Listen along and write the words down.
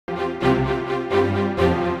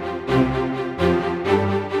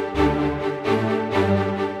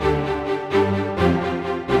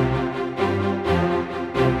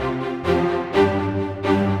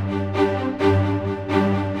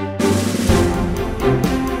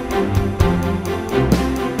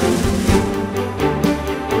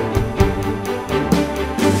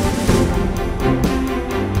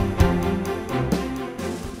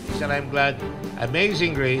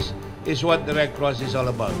Amazing Grace is what the Red Cross is all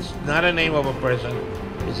about. It's not a name of a person,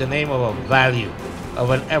 it's the name of a value, of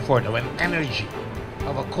an effort, of an energy,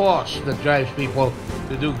 of a cause that drives people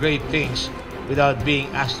to do great things without being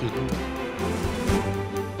asked to do.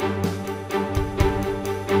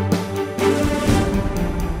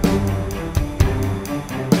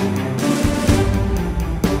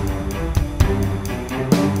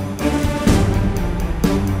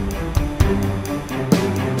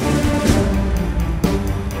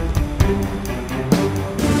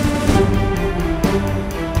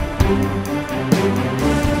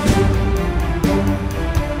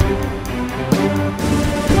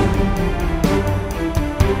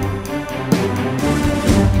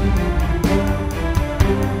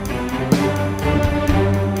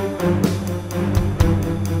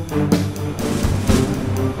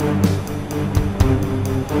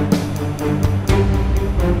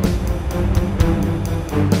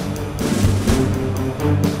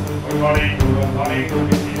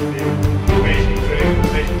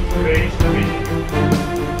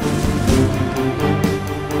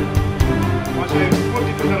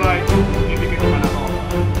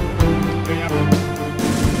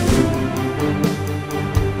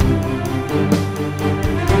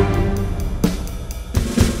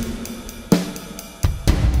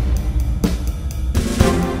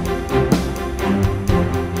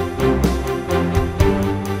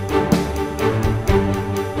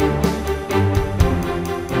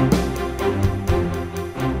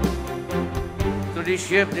 This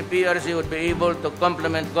shift, the PRC would be able to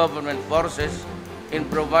complement government forces in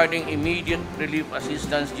providing immediate relief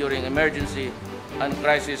assistance during emergency and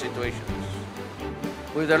crisis situations.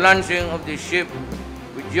 With the launching of this ship,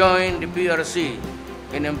 we join the PRC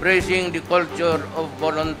in embracing the culture of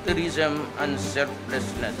volunteerism and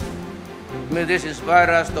selflessness. May this inspire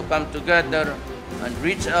us to come together and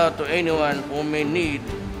reach out to anyone who may need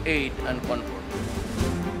aid and comfort.